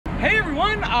Hey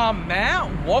everyone, I'm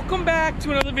Matt. Welcome back to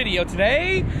another video.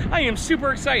 Today, I am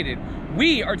super excited.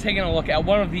 We are taking a look at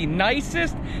one of the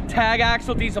nicest tag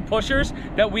axle diesel pushers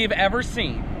that we've ever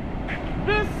seen.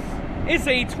 This is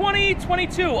a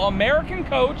 2022 American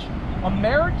Coach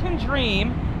American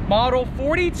Dream Model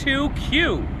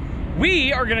 42Q.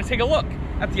 We are gonna take a look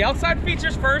at the outside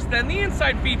features first, then the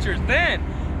inside features. Then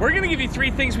we're gonna give you 3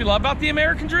 things we love about the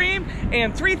American Dream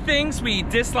and 3 things we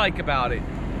dislike about it.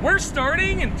 We're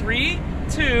starting in 3,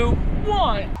 2,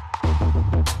 1.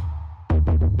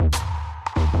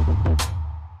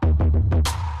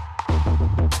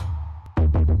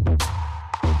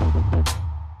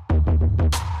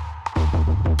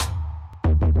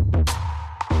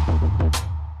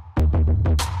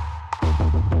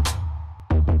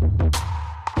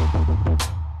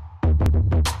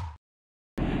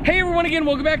 Hey everyone, again,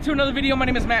 welcome back to another video. My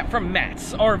name is Matt from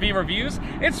Matt's RV Reviews.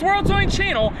 It's the world's only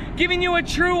channel giving you a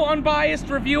true, unbiased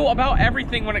review about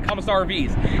everything when it comes to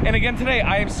RVs. And again, today,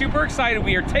 I am super excited.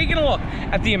 We are taking a look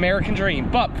at the American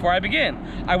Dream. But before I begin,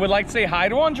 I would like to say hi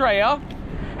to Andrea.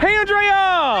 Hey Andrea!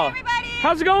 Hi everybody!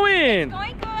 How's it going? It's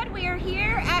going good. We are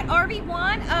here at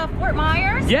RVOne of Fort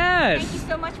Myers. Yes! Thank you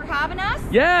so much for having us.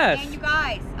 Yes! And you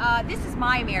guys, this is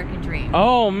my American Dream.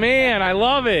 Oh man, I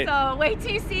love it. So wait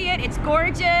till you see it. It's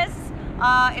gorgeous.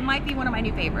 It might be one of my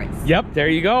new favorites. Yep, there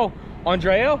you go.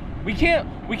 Andrea, we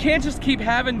can't just keep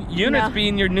having units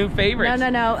being your new favorites.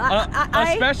 No.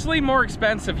 Especially more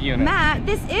expensive units. Matt,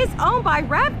 this is owned by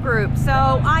Rev Group, so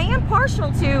I am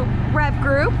partial to Rev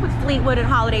Group with Fleetwood and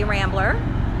Holiday Rambler.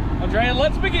 Andrea,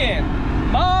 let's begin.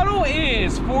 Model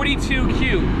is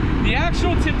 42Q. The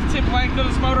actual tip-to-tip length of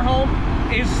this motorhome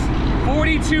is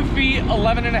 42 feet,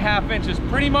 11 and a half inches,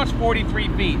 pretty much 43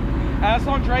 feet. As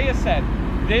Andrea said,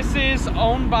 this is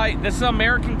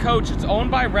American Coach. It's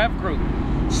owned by Rev Group.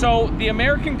 So the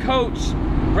American Coach,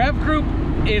 Rev Group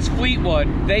is Fleetwood.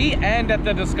 They end at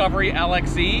the Discovery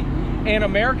LXE, and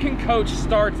American Coach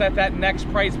starts at that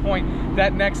next price point,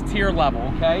 that next tier level,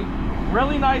 okay?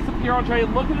 Really nice up here, Andrea.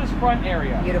 Look at this front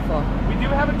area. Beautiful. We do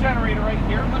have a generator right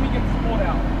here. Let me get this pulled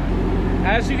out.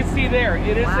 As you can see there,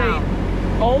 it is a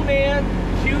Oman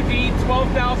QD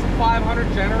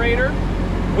 12,500 generator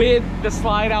with the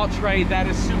slide out tray. That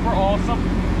is super awesome.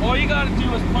 All you gotta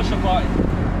do is push a button.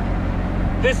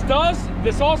 This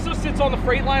also sits on the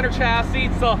Freightliner chassis.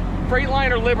 It's the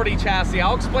Freightliner Liberty chassis.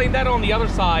 I'll explain that on the other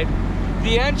side.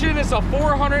 The engine is a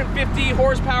 450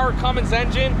 horsepower Cummins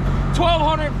engine,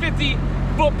 1,250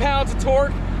 foot-pounds of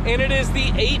torque, and it is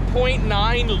the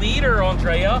 8.9 liter,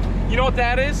 Andrea. You know what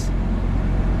that is?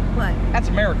 What? That's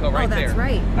America right there. Oh, that's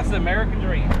right. That's the American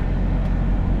Dream.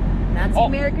 That's the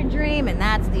American Dream, and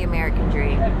that's the American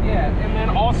Dream. Yeah, and then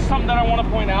also something that I want to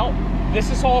point out,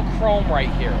 this is all chrome right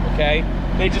here, okay?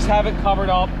 They just have it covered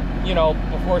up, you know,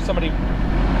 before somebody,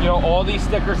 you know, all these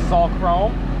stickers is all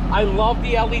chrome. I love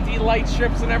the LED light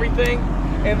strips and everything,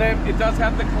 and then it does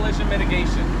have the collision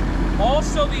mitigation.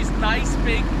 Also, these nice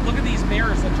big, look at these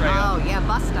mirrors, Andrea. Oh, yeah,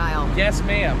 bus style. Yes,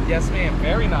 ma'am. Yes, ma'am.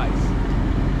 Very nice.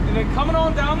 And then coming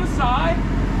on down the side,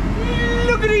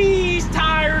 look at these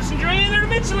tires, Andrea. They're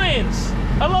Michelin's.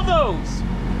 I love those.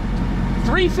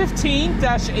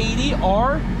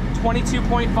 315-80R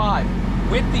 22.5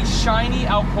 with the shiny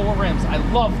Alcoa rims. I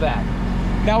love that.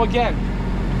 Now again,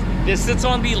 this sits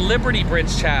on the Liberty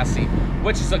Bridge chassis,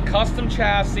 which is a custom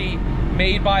chassis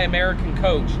made by American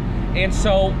Coach. And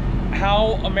so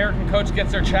how American Coach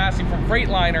gets their chassis from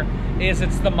Freightliner is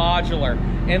it's the modular.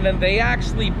 And then they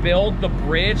actually build the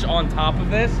bridge on top of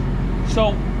this.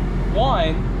 So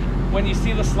one, when you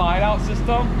see the slide out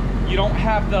system, you don't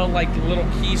have the like little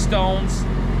keystones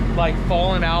like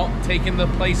falling out, taking the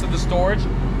place of the storage.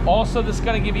 Also, this is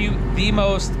gonna give you the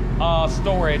most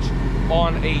storage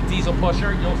on a diesel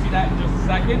pusher. You'll see that in just a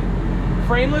second.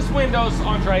 Frameless windows,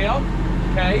 Andrea,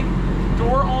 okay?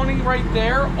 Door awning right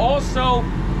there. Also,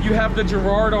 you have the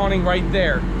Girard awning right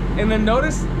there. And then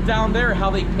notice down there how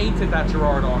they painted that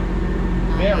Girard awning.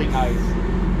 Very nice.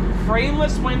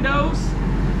 Frameless windows.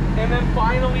 And then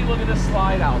finally, look at the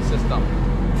slide out system.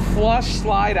 Flush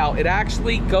slide out. It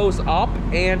actually goes up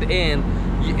and in,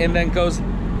 and then goes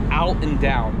out and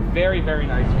down. Very, very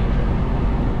nice feature.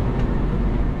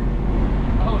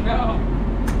 Oh no.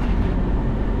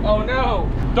 Oh no.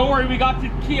 Don't worry, we got the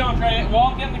key, Andrea. While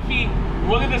I'm getting the key,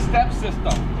 look at the step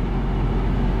system.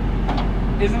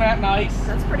 Isn't that nice?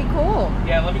 That's pretty cool.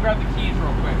 Yeah, let me grab the keys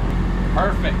real quick.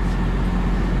 Perfect.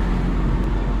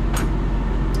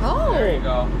 Oh. There you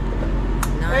go.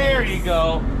 Nice. There you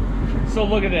go. So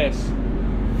look at this.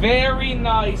 Very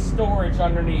nice storage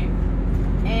underneath.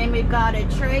 And we've got a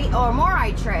tray, or more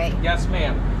tray. Yes,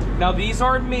 ma'am. Now these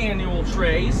are manual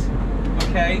trays,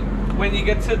 okay? When you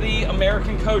get to the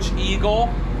American Coach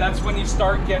Eagle, that's when you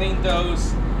start getting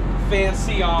those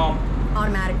fancy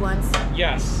automatic ones.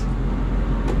 Yes.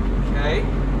 Okay.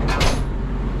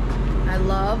 I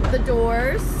love the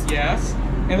doors. Yes.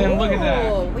 And then look at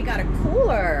that. We got a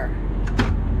cooler.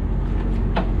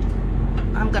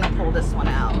 I'm gonna pull this one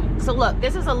out. So look,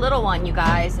 this is a little one, you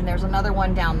guys, and there's another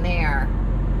one down there.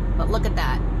 But look at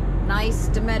that. Nice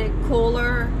Dometic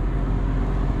cooler.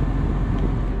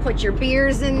 Put your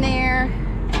beers in there.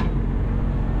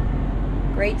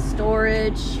 Great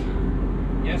storage.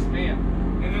 Yes, ma'am.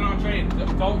 And then Andre,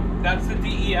 that's the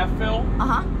DEF fill.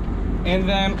 Uh-huh. And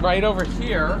then right over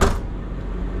here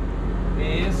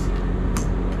is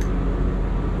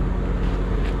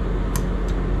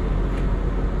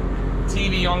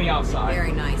TV on the outside.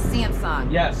 Very nice.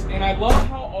 Samsung. Yes, and I love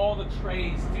how all the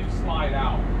trays do slide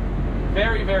out.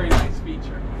 Very, very nice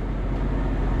feature.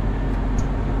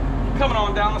 Coming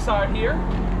on down the side here.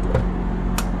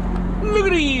 Look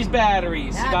at these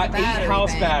batteries. That's you got 8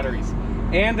 house batteries.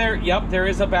 And there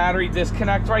is a battery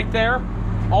disconnect right there.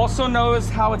 Also notice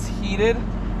how it's heated.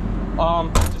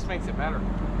 Just makes it better.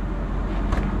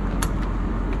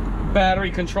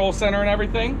 Battery control center and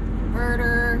everything.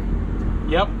 Inverter.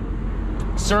 Yep.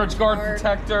 Surge guard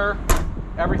protector.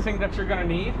 Everything that you're gonna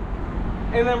need.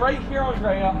 And then right here,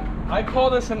 Andrea, I call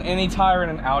this an any tire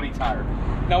and an Audi tire.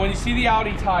 Now when you see the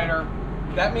Audi tire,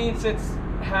 that means it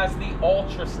has the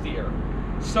ultra steer.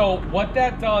 So what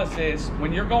that does is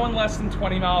when you're going less than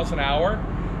 20 miles an hour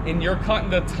and you're cutting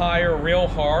the tire real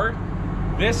hard,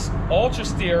 this ultra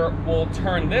steer will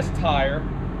turn this tire,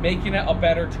 making it a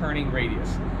better turning radius,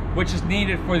 which is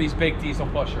needed for these big diesel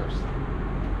pushers.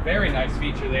 Very nice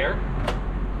feature there.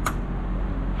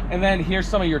 And then here's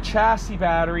some of your chassis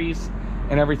batteries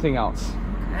and everything else.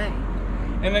 Okay.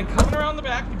 And then coming around the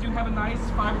back, we do have a nice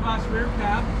fiberglass rear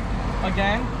cab.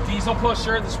 Again, diesel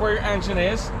pusher, this is where your engine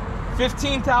is.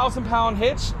 15,000 pound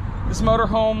hitch. This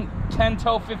motorhome can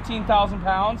tow 15,000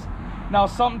 pounds. Now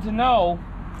something to know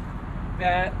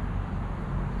that,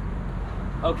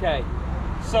 okay,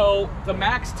 so the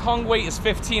max tongue weight is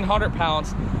 1,500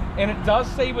 pounds, and it does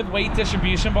say with weight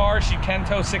distribution bars, you can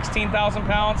tow 16,000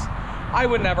 pounds. I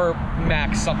would never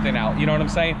max something out, you know what I'm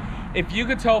saying? If you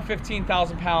could tow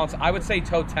 15,000 pounds, I would say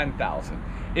tow 10,000.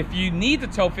 If you need to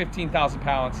tow 15,000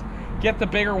 pounds, get the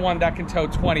bigger one that can tow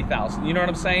 20,000. You know what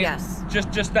I'm saying? Yes.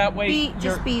 Just that way.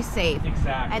 Just be safe.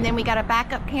 Exactly. And then we got a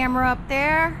backup camera up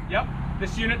there. Yep.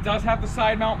 This unit does have the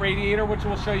side mount radiator, which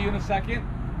we'll show you in a second.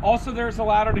 Also, there's a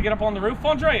ladder to get up on the roof,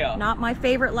 Andrea. Not my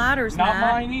favorite ladders, Not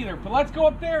Matt. mine either. But let's go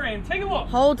up there and take a look.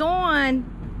 Hold on.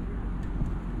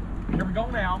 Here we go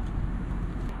now.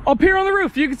 Up here on the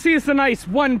roof, you can see it's a nice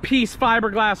one-piece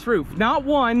fiberglass roof. Not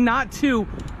one, not two,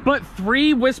 but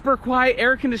 3 Whisper Quiet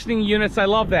air conditioning units. I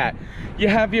love that. You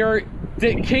have your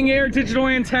King Air digital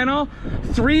antenna,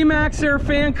 3 Max Air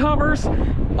fan covers,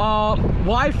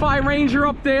 Wi-Fi Ranger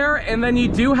up there, and then you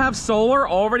do have solar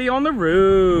already on the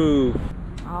roof.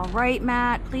 All right,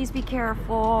 Matt, please be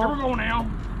careful. Here we go now.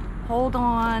 Hold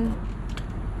on.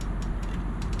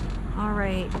 All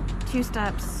right, 2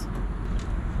 steps.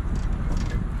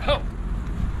 Oh,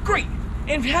 great.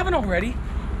 And if you haven't already,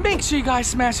 make sure you guys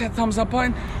smash that thumbs up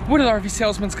button. What RV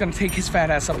salesman's gonna take his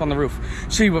fat ass up on the roof,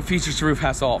 show you what features the roof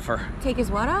has to offer. Take his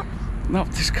what up? No,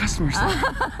 there's customers.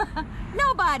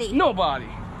 Nobody. Nobody.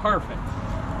 Perfect.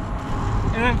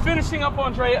 And then finishing up,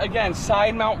 Andrea, again,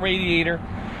 side mount radiator.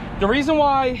 The reason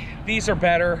why these are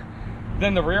better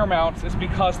than the rear mounts is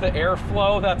because the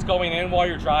airflow that's going in while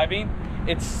you're driving,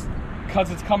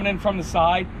 because it's coming in from the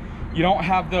side, you don't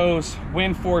have those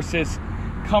wind forces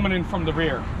coming in from the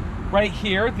rear. Right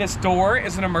here, this door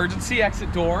is an emergency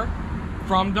exit door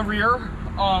from the rear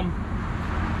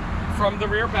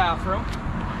bathroom.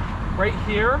 Right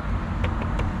here,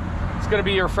 it's gonna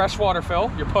be your fresh water fill,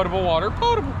 your potable water,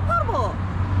 potable.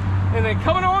 And then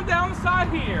coming on down the side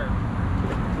here.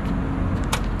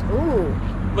 Ooh.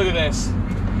 Look at this.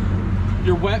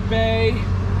 Your wet bay,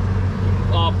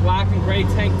 black and gray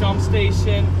tank dump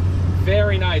station.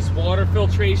 Very nice water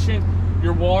filtration.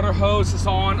 Your water hose is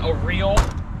on a reel,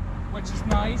 which is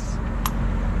nice.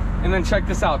 And then check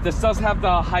this out. This does have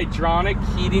the hydronic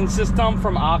heating system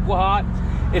from Aquahot.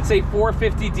 It's a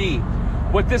 450D.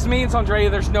 What this means,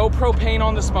 Andrea, there's no propane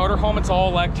on this motorhome. It's all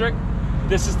electric.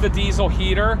 This is the diesel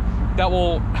heater that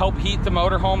will help heat the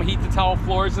motorhome, heat the tile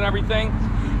floors and everything.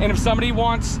 And if somebody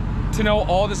wants to know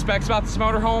all the specs about this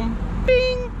motorhome,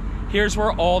 bing, here's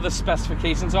where all the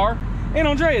specifications are. And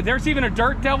Andrea, there's even a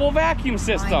Dirt Devil vacuum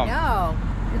system. I know.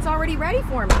 It's already ready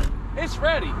for me. It's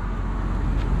ready.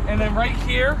 And then right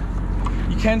here,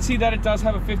 you can see that it does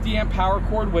have a 50 amp power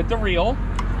cord with the reel.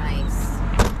 Nice.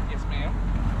 Yes, ma'am.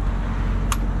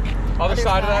 Other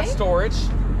side of that storage.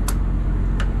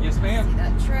 Yes, ma'am. See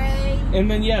that tray? And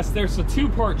then yes, there's a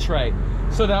 2-part tray.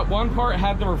 So that one part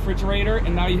had the refrigerator,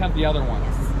 and now you have the other one.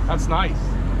 Yes. That's nice.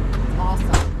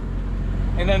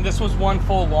 Awesome. And then this was one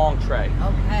full long tray.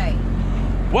 Okay.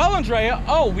 Well, Andrea,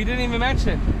 oh, we didn't even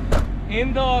mention.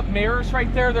 In the mirrors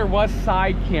right there was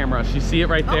side cameras. You see it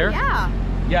right there? Oh, yeah.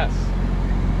 Yes.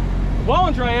 Well,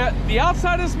 Andrea, the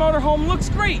outside of this motorhome looks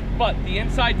great, but the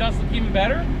inside does look even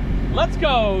better. Let's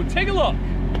go take a look.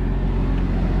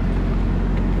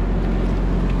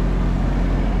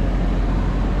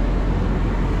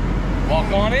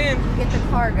 Walk on in. Get the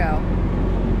cargo.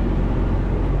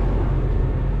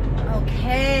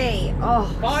 Okay.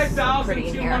 Oh,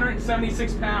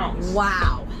 5,276 pounds.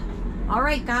 Wow. All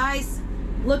right, guys.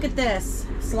 Look at this.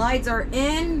 Slides are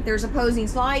in. There's opposing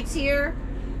slides here.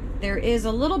 There is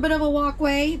a little bit of a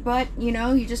walkway, but you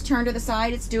know, you just turn to the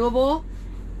side. It's doable.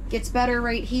 Gets better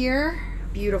right here.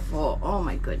 Beautiful. Oh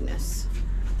my goodness.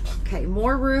 Okay,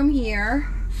 more room here.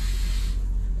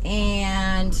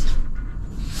 And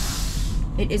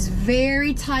it is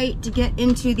very tight to get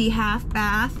into the half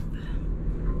bath.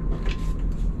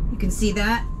 You can see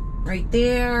that right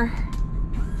there.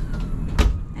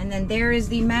 And then there is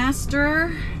the master,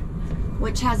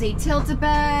 which has a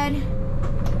tilt-a-bed.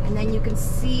 And then you can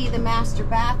see the master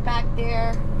bath back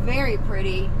there. Very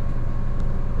pretty.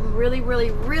 I'm really,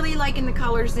 really, really liking the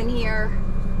colors in here.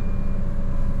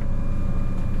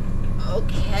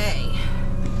 Okay.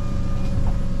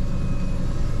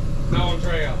 Now,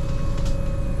 Andrea,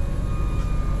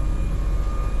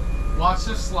 watch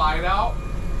this slide out.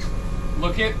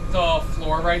 Look at the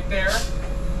floor right there.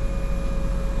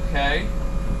 Okay.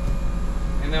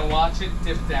 And then watch it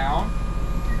dip down.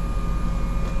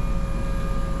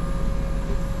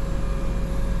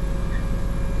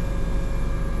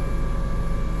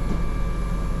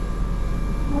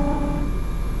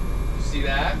 See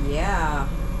that? Yeah.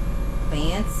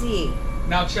 Fancy.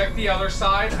 Now check the other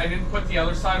side. I didn't put the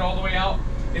other side all the way out.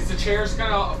 Is the chairs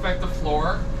gonna affect the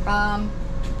floor?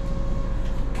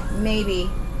 Maybe.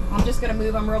 I'm just gonna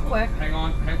move them real quick. Hang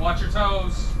on. Hey, watch your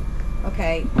toes.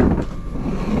 Okay.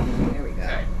 There we go.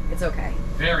 Okay. It's okay.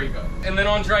 Very good. And then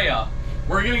Andrea,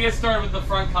 we're gonna get started with the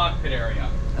front cockpit area.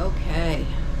 Okay.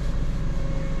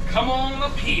 Come on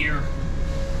up here.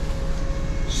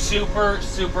 Super,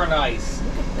 super nice.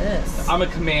 Look at this. I'm a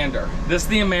commander. This is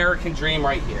the American dream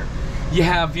right here. You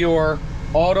have your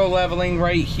auto leveling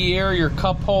right here, your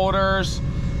cup holders,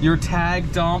 your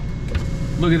tag dump.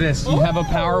 Look at this. You have a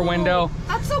power window.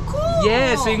 That's so cool.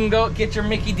 Yeah, so you can go get your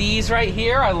Mickey D's right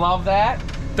here. I love that.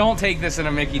 Don't take this in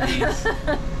a Mickey D's.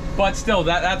 But still,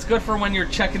 that's good for when you're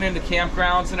checking into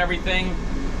campgrounds and everything.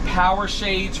 Power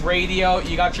shades, radio.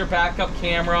 You got your backup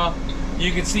camera.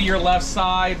 You can see your left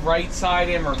side, right side,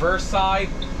 and reverse side.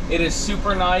 It is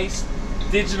super nice.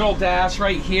 Digital dash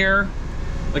right here.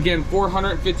 Again,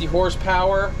 450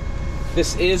 horsepower.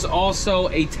 This is also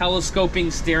a telescoping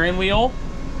steering wheel.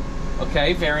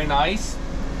 Okay, very nice.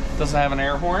 Doesn't have an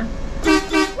air horn.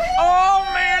 Oh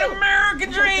man,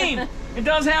 American dream! It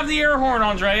does have the air horn,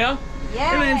 Andrea. Yay.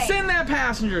 And then sit in that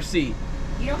passenger seat.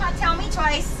 You don't have to tell me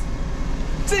twice.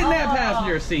 Sit in that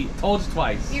passenger seat. Told you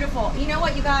twice. Beautiful. You know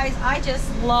what, you guys? I just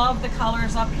love the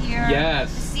colors up here.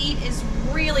 Yes. The seat is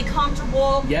really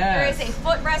comfortable. Yes. There is a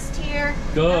footrest here.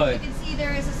 Good. As you can see,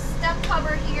 there is a step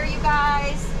cover here, you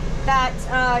guys, that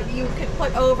you could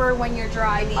put over when you're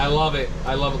driving. I love it.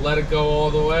 I love it. Let it go all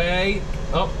the way.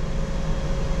 Oh.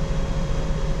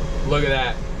 Look at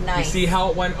that. Nice. You see how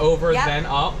it went over Yep. then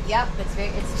up? Yep, it's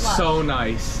flush. So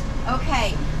nice.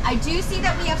 Okay, I do see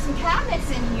that we have some cabinets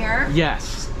in here.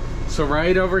 Yes. So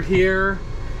right over here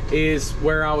is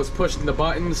where I was pushing the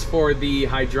buttons for the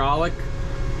hydraulic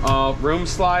room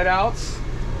slide outs.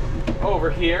 Over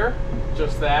here,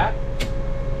 just that.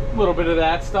 A little bit of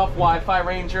that stuff, Wi-Fi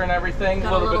Ranger and everything.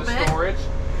 Got a little bit of storage.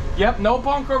 Yep, no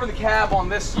bunk over the cab on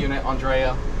this unit,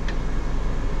 Andrea.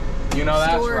 You know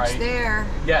that's Storage right. there.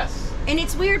 Yes. And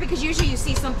it's weird because usually you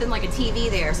see something like a TV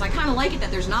there, so I kind of like it that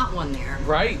there's not one there.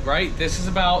 Right, right. This is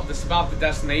about the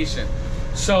destination.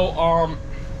 So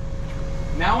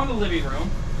now in the living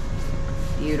room.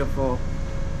 Beautiful.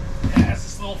 It has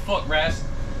this little footrest,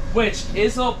 which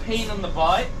is a pain in the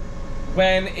butt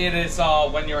when it is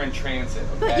when you're in transit.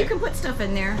 Okay? But you can put stuff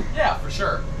in there. Yeah, for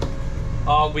sure.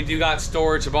 We do got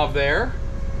storage above there.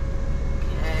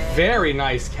 Okay. Very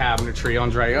nice cabinetry,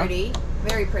 Andrea. Pretty,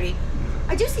 very pretty.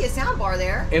 I do see a sound bar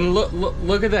there. And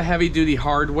look at the heavy duty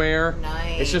hardware.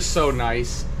 Nice. It's just so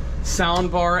nice.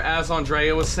 Sound bar, as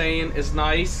Andrea was saying, is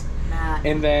nice. Matt.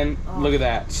 And then look at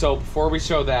that. So before we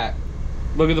show that,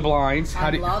 look at the blinds.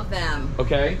 I love them.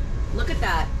 Okay. Look at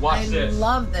that. Watch this. I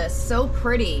love this. So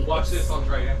pretty. Watch this,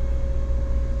 Andrea.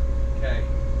 Okay.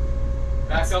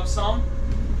 Back up some.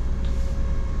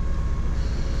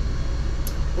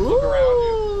 Look around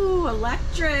Ooh,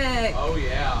 electric. Oh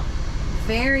yeah.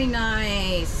 Very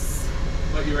nice.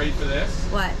 But you ready for this?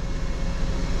 What?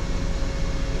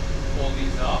 Pull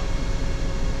these up.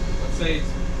 Let's say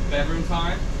it's bedroom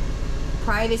time.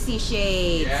 Privacy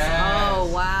shades. Yes.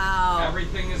 Oh, wow.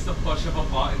 Everything is the push of a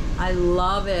button. I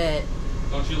love it.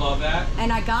 Don't you love that?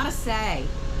 And I gotta say,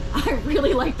 I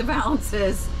really like the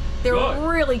valances. They're Good.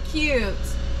 really cute.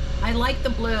 I like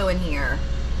the blue in here.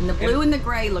 And the blue and the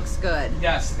gray looks good.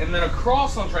 Yes, and then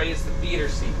across, Andre, is the theater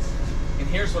seats. And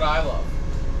here's what I love.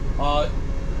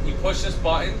 You push this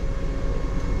button.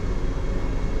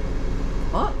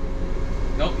 Oh.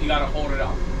 Nope, you gotta hold it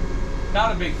up.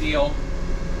 Not a big deal.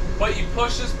 But you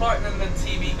push this button and the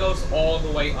TV goes all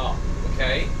the way up,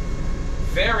 okay?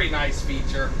 Very nice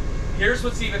feature. Here's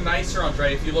what's even nicer,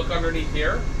 Andre, if you look underneath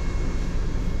here.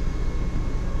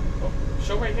 Oh,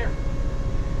 show right here.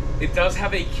 It does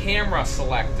have a camera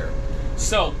selector.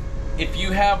 So, if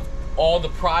you have all the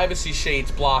privacy shades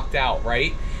blocked out,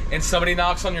 right? And somebody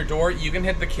knocks on your door, you can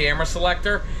hit the camera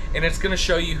selector and it's gonna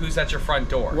show you who's at your front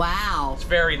door. Wow. It's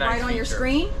very nice. Right on your feature.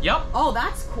 screen? Yep. Oh,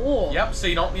 that's cool. Yep, so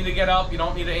you don't need to get up, you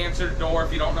don't need to answer the door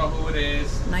if you don't know who it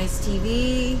is. Nice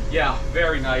TV. Yeah,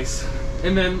 very nice.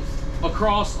 And then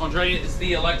across, Andrea, is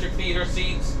the electric theater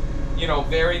seats. You know,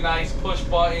 very nice push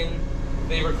button.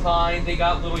 They recline, they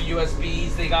got little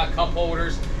USBs, they got cup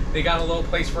holders, they got a little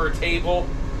place for a table,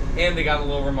 and they got a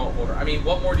little remote holder. I mean,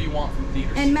 what more do you want from theater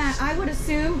seats? And Matt, I would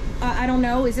assume, I don't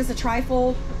know, is this a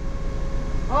trifold?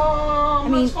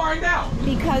 Let's find out.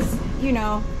 Because, you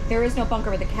know, there is no bunker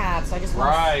with the cab, so I just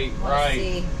want to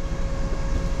see.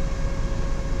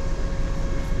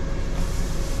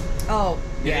 Oh,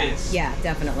 yeah. It is. Yeah,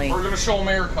 definitely. We're going to show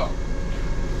America.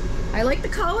 I like the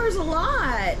colors a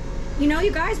lot. You know,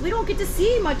 you guys, we don't get to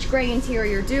see much gray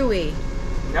interior, do we?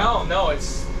 No,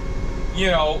 it's, you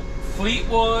know,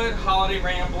 Fleetwood, Holiday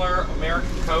Rambler,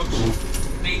 American Coach.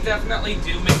 They definitely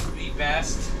do make the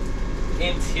best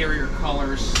interior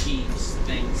colors, schemes,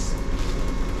 things.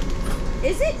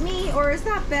 Is it me, or is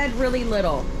that bed really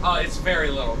little? It's very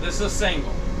little. This is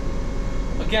single.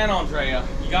 Again, Andrea,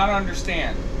 you gotta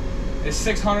understand, it's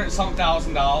 $600-something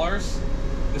thousand.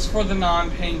 This is for the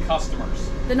non-paying customers.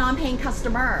 The non-paying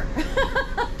customer.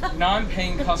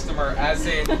 Non-paying customer, as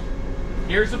in,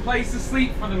 here's a place to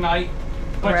sleep for the night,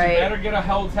 but Right. you better get a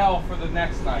hotel for the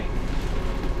next night.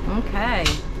 Okay.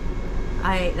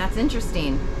 That's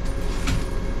interesting.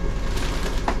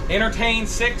 Entertain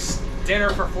 6, dinner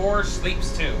for 4,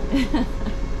 sleeps 2.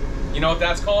 You know what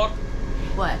that's called?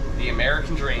 What? The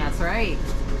American Dream. That's right.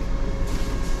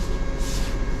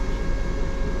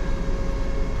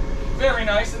 Very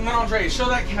nice. And then, Andre, show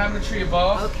that cabinetry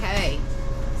above. Okay.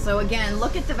 So again,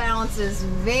 look at the valances.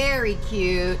 Very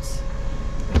cute.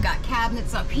 We've got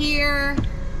cabinets up here.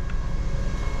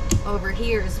 Over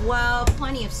here as well.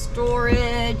 Plenty of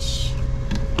storage.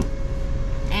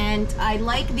 And I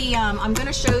like the, I'm going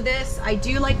to show this. I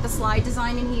do like the slide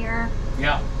design in here.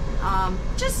 Yeah.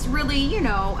 Just really, you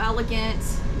know, elegant,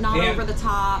 not over the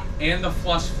top. And the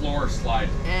flush floor slide.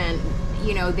 And,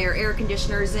 you know, there are air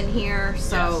conditioners in here,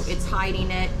 so Yes. it's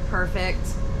hiding it. Perfect.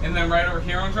 And then right over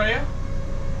here, Andrea,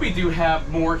 we do have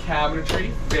more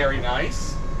cabinetry. Very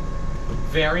nice.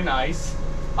 Very nice.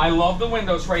 I love the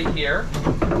windows right here.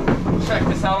 Check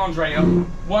this out, Andrea.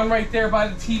 One right there by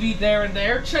the TV there and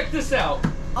there. Check this out.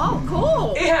 Oh,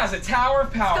 cool. It has a tower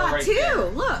of power Got right two. there.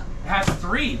 Look. It has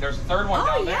 3. There's a third one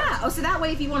down there. Oh, yeah. Oh, so that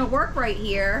way if you want to work right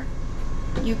here,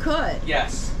 you could.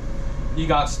 Yes. You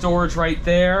got storage right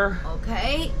there.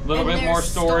 Okay. A little and bit more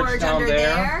storage down under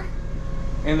there.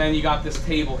 And then you got this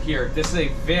table here. This is a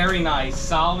very nice,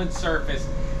 solid surface,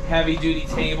 heavy-duty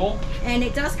table. And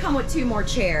it does come with 2 more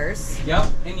chairs.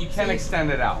 Yep, and you can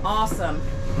extend it out. Awesome.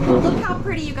 Look how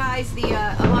pretty, you guys, the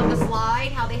along the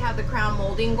slide, how they have the crown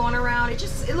molding going around.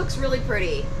 It looks really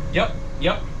pretty. Yep,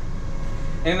 yep.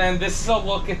 And then this is a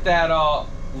look at that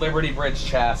Liberty Bridge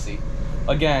chassis.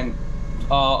 Again,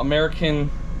 American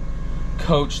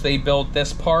Coach, they built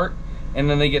this part, and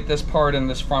then they get this part and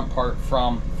this front part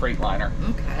from Freightliner.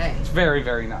 Okay. It's very,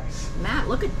 very nice. Matt,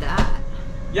 look at that.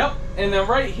 Yep, and then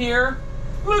right here,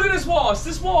 look at this wall. Is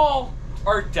this wall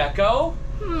Art Deco?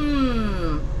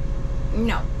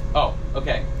 No. Oh,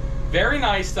 okay. Very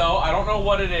nice though. I don't know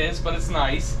what it is, but it's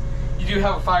nice. You do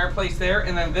have a fireplace there,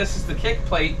 and then this is the kick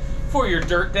plate for your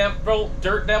Dirt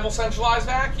Devil centralized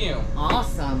vacuum.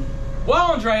 Awesome.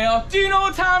 Well, Andrea, do you know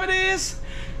what time it is?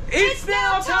 It's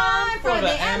now time for the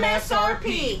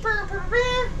MSRP.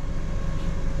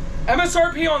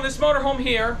 MSRP on this motorhome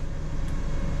here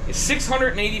is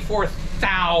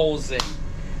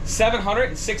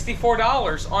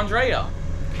 $684,764, Andrea.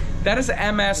 That is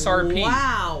MSRP.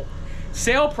 Wow.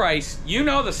 Sale price, you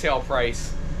know the sale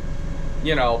price,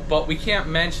 you know, but we can't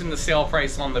mention the sale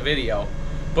price on the video.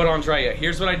 But Andrea,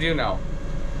 here's what I do know.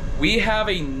 We have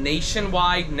a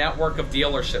nationwide network of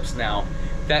dealerships now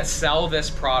that sell this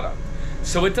product.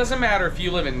 So it doesn't matter if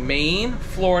you live in Maine,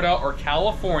 Florida, or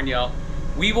California,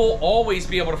 we will always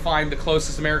be able to find the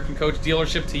closest American Coach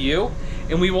dealership to you,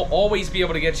 and we will always be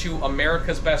able to get you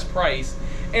America's best price.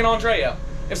 And Andrea,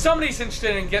 if somebody's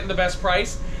interested in getting the best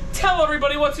price, tell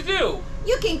everybody what to do.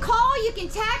 You can call, you can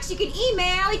text, you can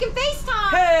email, you can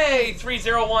FaceTime. Hey,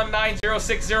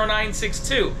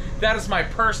 301-906-0962. That is my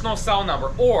personal cell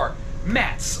number. Or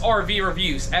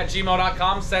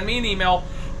mattsrvreviews@gmail.com. Send me an email.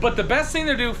 But the best thing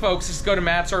to do, folks, is to go to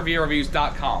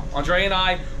mattsrvreviews.com. Andrea and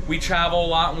I, we travel a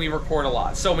lot and we record a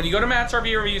lot. So when you go to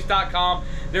mattsrvreviews.com,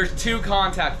 there's 2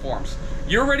 contact forms.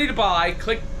 You're ready to buy,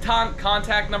 click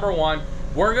contact number 1.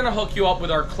 We're gonna hook you up with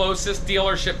our closest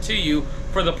dealership to you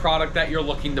for the product that you're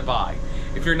looking to buy.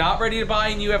 If you're not ready to buy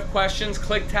and you have questions,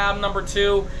 click tab number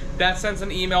 2. That sends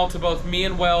an email to both me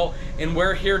and Will, and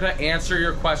we're here to answer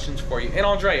your questions for you. And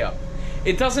Andrea,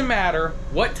 it doesn't matter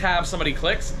what tab somebody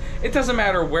clicks, it doesn't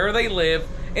matter where they live,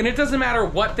 and it doesn't matter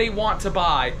what they want to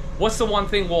buy. What's the one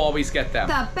thing we'll always get them?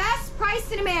 The best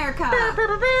price in America.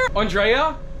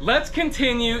 Andrea, let's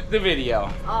continue the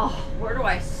video. Oh, where do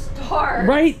I start?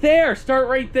 Right there, start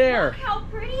right there. Look how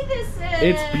pretty this is.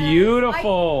 It's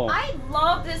beautiful. I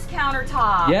love this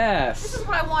countertop. Yes. This is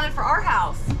what I wanted for our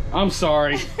house. I'm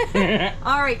sorry.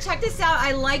 All right, check this out.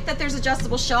 I like that there's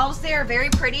adjustable shelves there.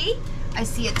 Very pretty. I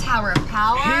see a tower of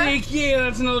power. Heck yeah,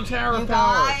 that's another tower of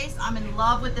power. Guys, I'm in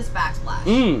love with this backsplash.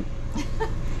 And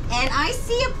I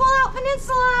see a pull-out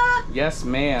peninsula. yes,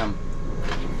 ma'am.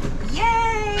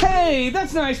 Yay! Hey,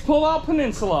 that's nice pull-out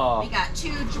peninsula. We got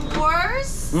 2 drawers,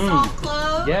 soft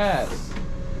close. Yes.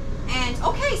 And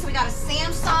okay, so we got a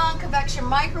Samsung convection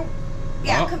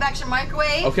convection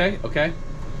microwave. Okay, okay.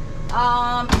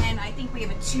 And I think we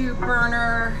have a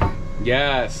 2-burner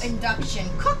Yes. induction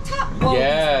cooktop. Whoa,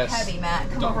 Yes. these are heavy, Matt.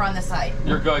 Come over on this side.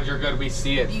 You're good, you're good. We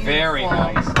see it. Beautiful. Very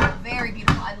nice. Very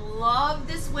beautiful. I love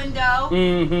this window.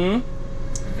 Mm-hmm.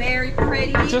 Very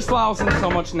pretty. It just allows in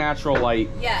so much natural light.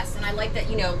 Yes, and I like that,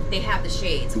 you know, they have the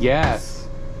shades. Yes.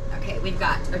 Okay, we've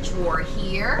got a drawer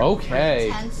here. Okay.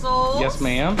 For utensils. Yes,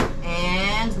 ma'am.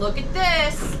 And look at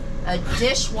this. A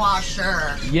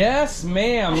dishwasher. Yes,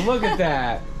 ma'am. Look at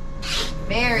that.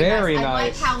 Very nice. I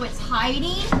like nice. how it's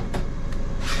hiding.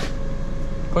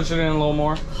 Push it in a little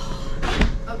more.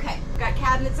 Okay, got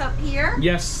cabinets up here.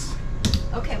 Yes.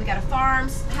 Okay, we got a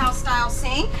farmhouse style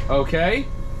sink. Okay.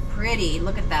 Pretty,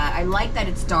 look at that. I like that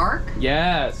it's dark.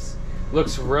 Yes.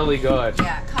 Looks really good.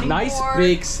 Yeah, cutting nice board.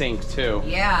 big sink too.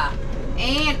 Yeah.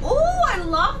 And, oh, I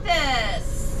love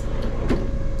this.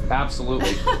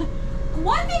 Absolutely.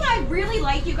 One thing I really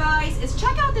like, you guys, is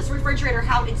check out this refrigerator,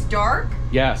 how it's dark.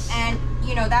 Yes. And,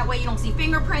 you know, that way you don't see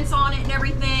fingerprints on it and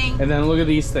everything. And then look at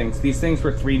these things. These things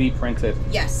were 3D printed.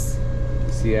 Yes.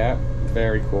 See that?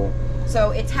 Very cool.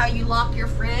 So it's how you lock your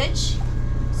fridge.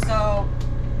 So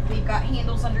we've got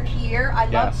handles under here. I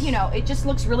love, you know, it just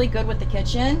looks really good with the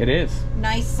kitchen. It is.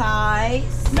 Nice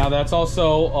size. Now that's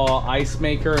also ice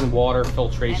maker and water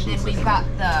filtration And then system. we've got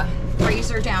the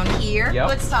freezer down here. Yep.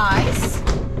 Good size.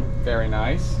 Very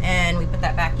nice. And we put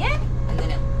that back in, and then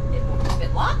it will keep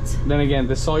it locked. Then again,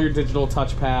 this is all your digital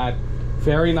touchpad.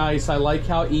 Very nice. I like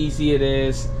how easy it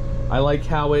is. I like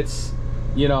how it's,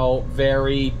 you know,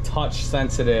 very touch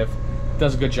sensitive.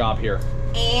 Does a good job here.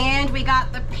 And we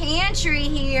got the pantry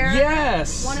here.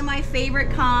 Yes. One of my favorite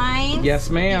kinds.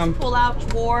 Yes, ma'am. These pull-out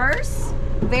drawers.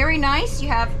 Very nice. You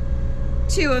have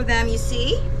 2 of them, you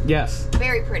see. Yes.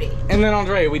 Very pretty. And then,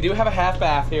 Andrea, we do have a half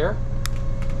bath here.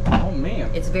 Oh,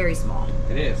 man. It's very small.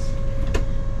 It is.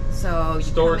 So you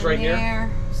Storage come in right here.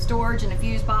 there, storage and a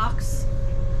fuse box.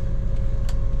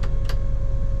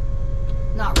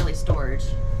 Not really storage.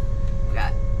 We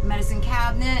got medicine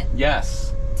cabinet.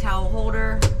 Yes. Towel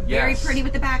holder. Very Yes. pretty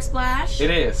with the backsplash.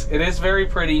 It is. It is very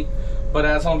pretty. But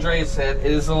as Andrea said,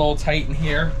 it is a little tight in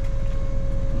here.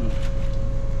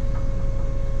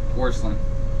 Porcelain.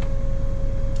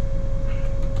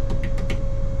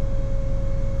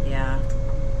 Yeah.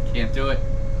 Can't do it.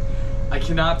 I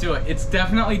cannot do it. It's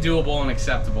definitely doable and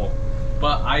acceptable.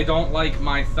 But I don't like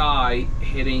my thigh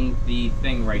hitting the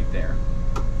thing right there.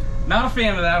 Not a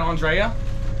fan of that, Andrea.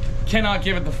 Cannot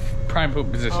give it the prime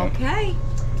poop position. Okay.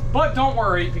 But don't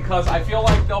worry, because I feel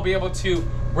like they'll be able to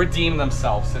redeem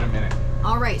themselves in a minute.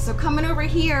 All right, so coming over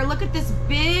here, look at this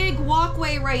big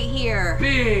walkway right here.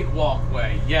 Big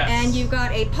walkway, yes. And you've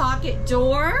got a pocket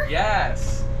door.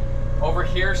 Yes. Over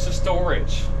here's the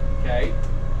storage, okay?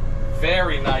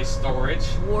 Very nice storage.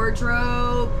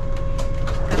 Wardrobe.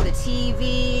 Got the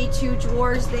TV, 2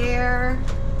 drawers there.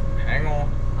 Hang on.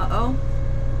 Uh-oh.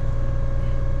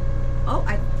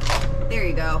 Oh, there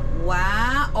you go.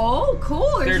 Wow. Oh,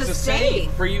 cool. There's a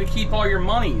safe for you to keep all your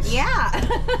monies. Yeah.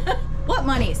 What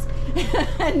monies?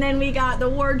 And then we got the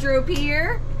wardrobe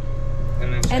here.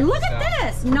 And look at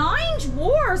this. 9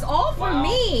 drawers, all for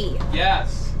me.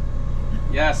 Yes.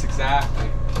 Yes, exactly.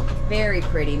 Very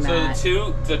pretty, Matt.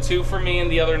 So the two for me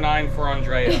and the other 9 for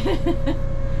Andrea.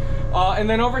 And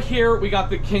then over here, we got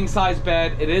the king size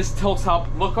bed. It is tilt up.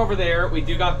 Look over there. We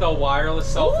do got the wireless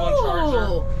cell phone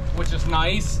charger, which is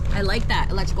nice. I like that.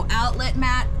 Electrical outlet,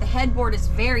 Matt. The headboard is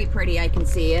very pretty. I can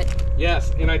see it.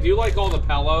 Yes, and I do like all the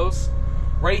pillows.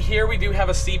 Right here, we do have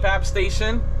a CPAP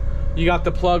station. You got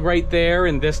the plug right there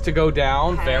and this to go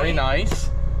down. Okay. Very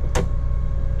nice.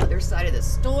 Other side of the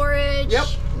storage. Yep.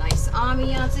 Nice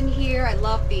ambiance in here. I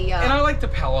love the... and I like the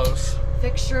pillows.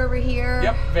 Fixture over here.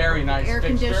 Yep, very nice air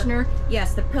fixture. Conditioner.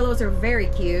 Yes, the pillows are very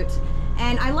cute.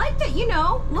 And I like that, you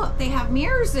know, look, they have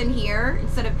mirrors in here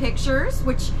instead of pictures,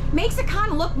 which makes it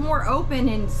kind of look more open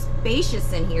and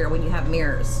spacious in here when you have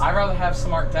mirrors. I'd rather have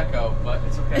some Art Deco, but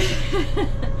it's okay.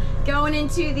 Going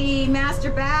into the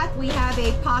master bath, we have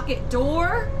a pocket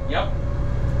door. Yep.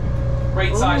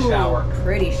 Great size shower.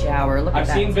 Pretty shower. Look at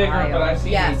that. I've seen bigger, but I've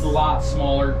seen these a lot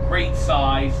smaller. Great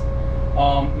size.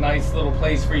 Nice little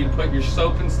place for you to put your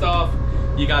soap and stuff.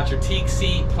 You got your teak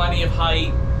seat, plenty of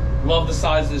height. Love the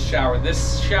size of this shower.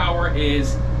 This shower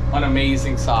is an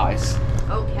amazing size.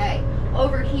 Okay.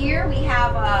 Over here we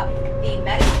have the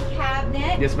medicine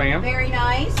cabinet. Yes, ma'am. Very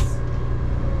nice.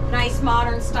 Nice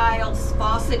modern style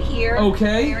faucet here.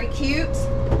 Okay. Very cute.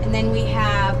 And then we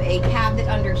have a cabinet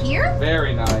under here.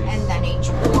 Very nice. And then a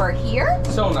drawer here.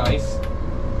 So nice.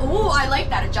 Ooh, I like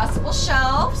that. Adjustable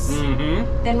shelves.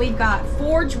 Mm-hmm. Then we've got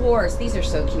 4 drawers. These are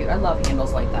so cute. I love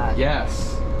handles like that.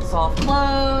 Yes. Soft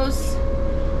close.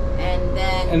 And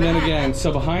then again,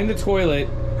 so behind the toilet,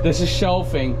 this is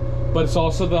shelving, but it's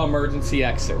also the emergency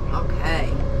exit. Okay.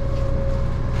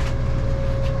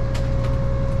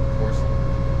 Of course.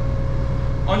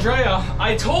 Andrea,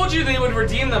 I told you they would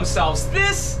redeem themselves.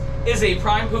 This is a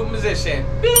prime poop position.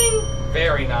 Bing!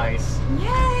 Very nice.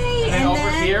 Yay! And then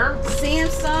over here,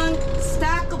 Samsung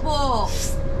stackable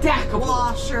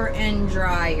washer and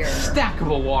dryer.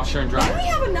 Stackable washer and dryer. Then we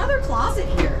have another closet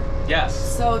here. Yes.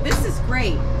 So this is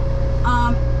great.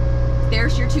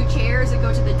 There's your 2 chairs that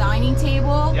go to the dining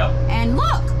table. Yep. And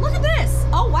look at this.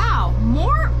 Oh wow,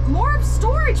 more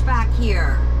storage back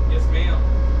here. Yes, ma'am.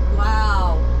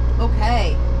 Wow.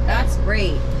 Okay, that's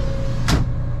great.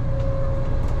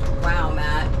 Wow,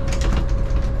 Matt.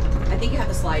 I think you have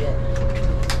to slide it.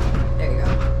 There you go.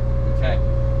 Okay.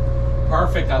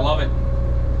 Perfect. I love it.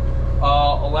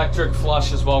 Electric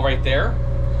flush as well right there.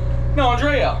 Now,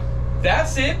 Andrea,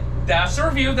 that's it. That's the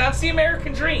review. That's the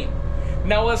American dream.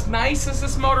 Now, as nice as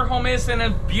this motorhome is and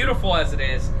as beautiful as it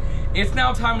is, it's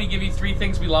now time to give you 3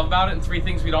 things we love about it and 3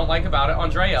 things we don't like about it.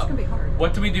 Andrea, it's gonna be hard.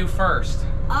 What do we do first?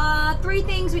 3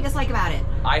 things we dislike about it.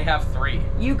 I have 3.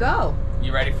 You go.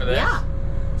 You ready for this? Yeah.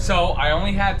 So I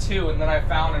only had 2, and then I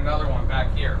found another one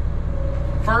back here.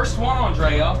 First one,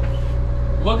 Andrea,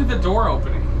 look at the door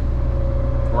opening.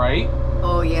 Right?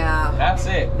 Oh yeah. That's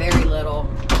it. Very little.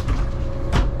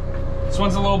 This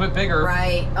one's a little bit bigger.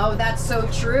 Right. Oh, that's so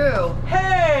true.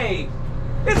 Hey!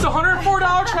 It's a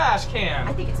 $104 trash can.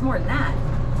 I think it's more than that.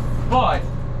 But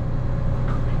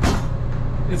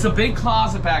it's a big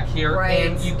closet back here, right,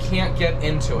 and you can't get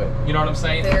into it. You know what I'm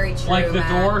saying? Very true, Like the Matt.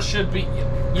 door should be...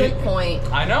 Good point.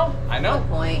 I know. Good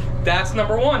point. That's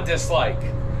number 1 dislike.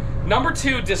 Number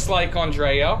 2 dislike,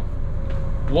 Andrea,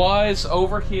 was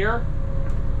over here.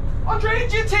 Andrea,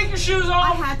 did you take your shoes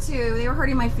off? I had to. They were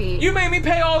hurting my feet. You made me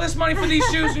pay all this money for these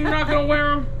shoes and you're not going to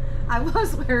wear them? I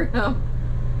was wearing them.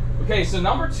 Okay, so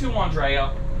number 2,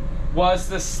 Andrea, was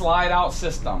the slide out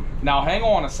system. Now, hang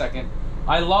on a second.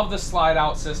 I love the slide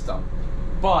out system,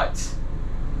 but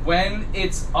when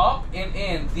it's up and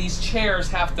in, these chairs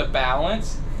have to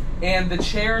balance, and the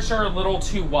chairs are a little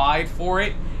too wide for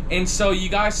it, and so you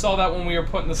guys saw that when we were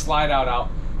putting the slide out.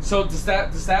 So does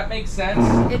that make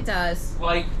sense? It does.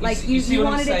 Like you see what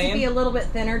wanted I'm saying? it to be a little bit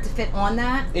thinner to fit on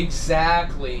that?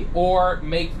 Exactly. Or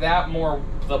make that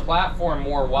the platform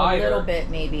more wider. A little bit,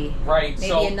 maybe. Right.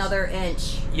 Maybe another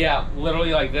inch. Yeah,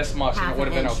 literally like this much, and it would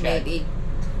have been okay. Maybe.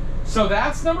 So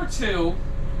that's number 2.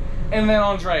 And then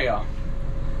Andrea,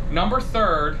 number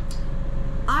 3.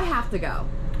 I have to go.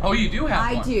 Oh, you do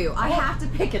have one? I do. I have to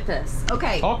pick at this.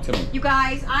 Okay. Talk to me. You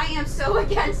guys, I am so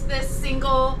against this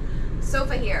single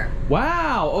sofa here.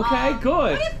 Wow. Okay,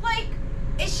 good. What if, like,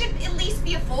 it should at least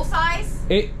be a full size?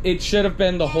 It should have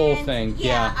been the whole thing.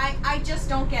 Yeah. I just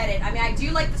don't get it. I mean, I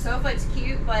do like the sofa. It's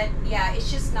cute, but yeah,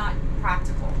 it's just not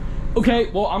practical. Okay,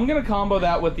 well, I'm going to combo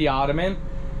that with the ottoman.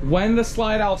 When the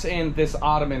slide out's in, this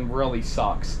ottoman really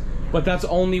sucks. But that's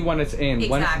only when it's in.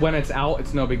 Exactly. When it's out,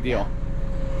 it's no big deal.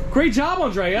 Great job,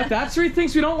 Andrea. That's 3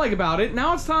 things we don't like about it.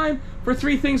 Now it's time for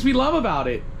 3 things we love about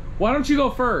it. Why don't you go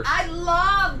first? I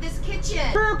love this kitchen.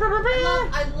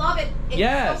 I love it.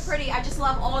 It's so pretty. I just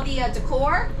love all the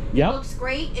decor. Yep. It looks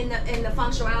great in the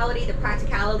functionality, the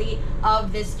practicality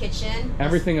of this kitchen.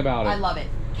 Everything about it. I love it.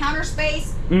 Counter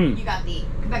space. You got the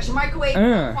convection microwave,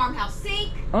 farmhouse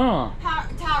sink,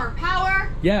 tower of power.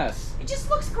 Yes. It just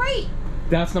looks great.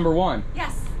 That's number 1.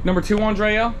 Yes. Number 2,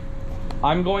 Andrea,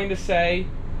 I'm going to say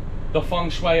the feng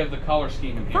shui of the color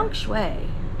scheme in here. Feng shui.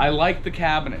 I like the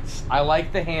cabinets. I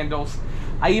like the handles.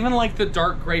 I even like the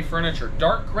dark gray furniture.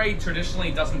 Dark gray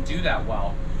traditionally doesn't do that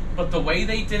well, but the way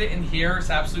they did it in here is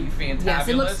absolutely fantastic. Yes,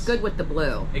 it looks good with the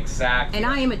blue. Exactly. And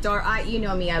I am a dark, you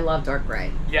know me, I love dark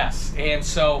gray. Yes, and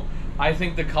so I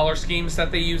think the color schemes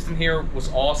that they used in here was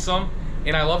awesome,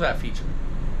 and I love that feature.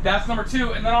 That's number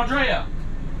 2, and then Andrea,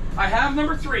 I have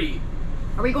number 3.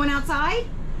 Are we going outside?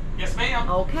 Yes, ma'am.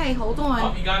 Okay, hold on.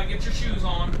 Oh, you gotta get your shoes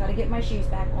on. Gotta get my shoes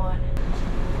back on.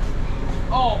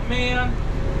 Oh, man.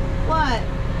 What?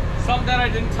 Something that I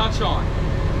didn't touch on.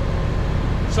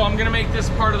 So I'm gonna make this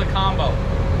part of the combo.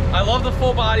 I love the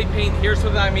full body paint. Here's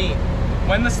what I mean.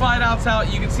 When the slide out's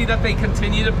out, you can see that they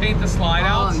continue to paint the slide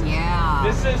outs. Oh, yeah.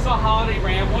 This is a Holiday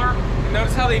Rambler.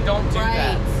 Notice how they don't do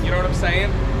that. You know what I'm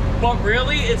saying? But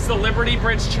really, it's the Liberty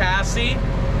Bridge chassis.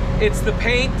 It's the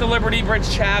paint, the Liberty Bridge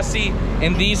chassis,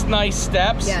 and these nice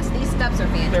steps. Yes, these steps are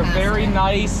fantastic. They're very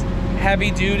nice, heavy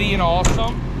duty, and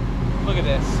awesome. Look at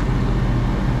this.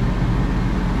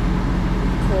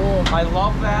 Cool. I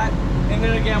love that. And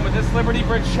then again, with this Liberty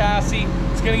Bridge chassis,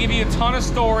 it's going to give you a ton of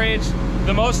storage,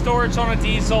 the most storage on a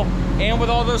diesel, and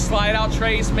with all those slide out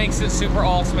trays, makes it super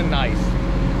awesome and nice.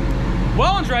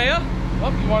 Well, Andrea, you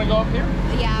want to go up here?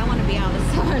 Yeah, I want to be out of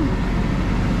the sun.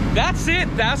 That's it.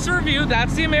 That's the review.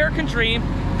 That's the American Dream.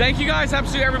 Thank you guys,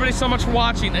 absolutely everybody, so much for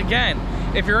watching. Again,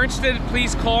 if you're interested,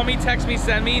 please call me, text me,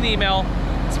 send me an email.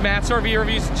 It's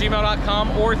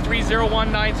mattsrvreviews@gmail.com or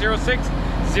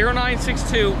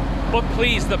 301-906-0962. But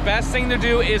please, the best thing to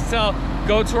do is to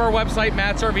go to our website,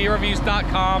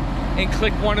 mattsrvreviews.com, and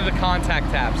click one of the contact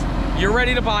tabs. You're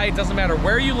ready to buy. It doesn't matter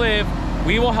where you live.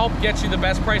 We will help get you the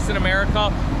best price in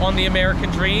America on the American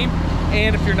Dream.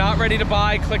 And if you're not ready to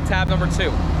buy, click tab number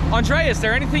 2. Andrea, is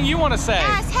there anything you want to say?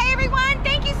 Yes. Hey, everyone.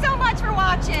 Thank you so much for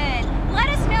watching. Let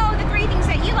us know the 3 things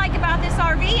that you like about this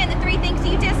RV and the 3 things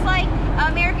you dislike.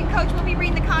 American Coach will be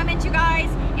reading the comments, you guys.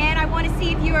 And I want to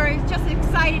see if you are just as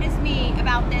excited as me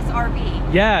about this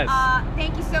RV. Yes.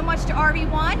 Thank you so much to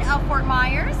RVOne of Fort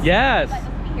Myers. Yes. Let us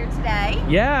be here today.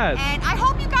 Yes. And I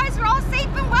hope you guys are all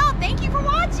safe and well. Thank you for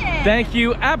watching. Thank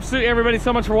you, absolutely everybody,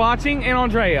 so much for watching. And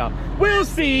Andrea, we'll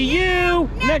see you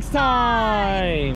next time.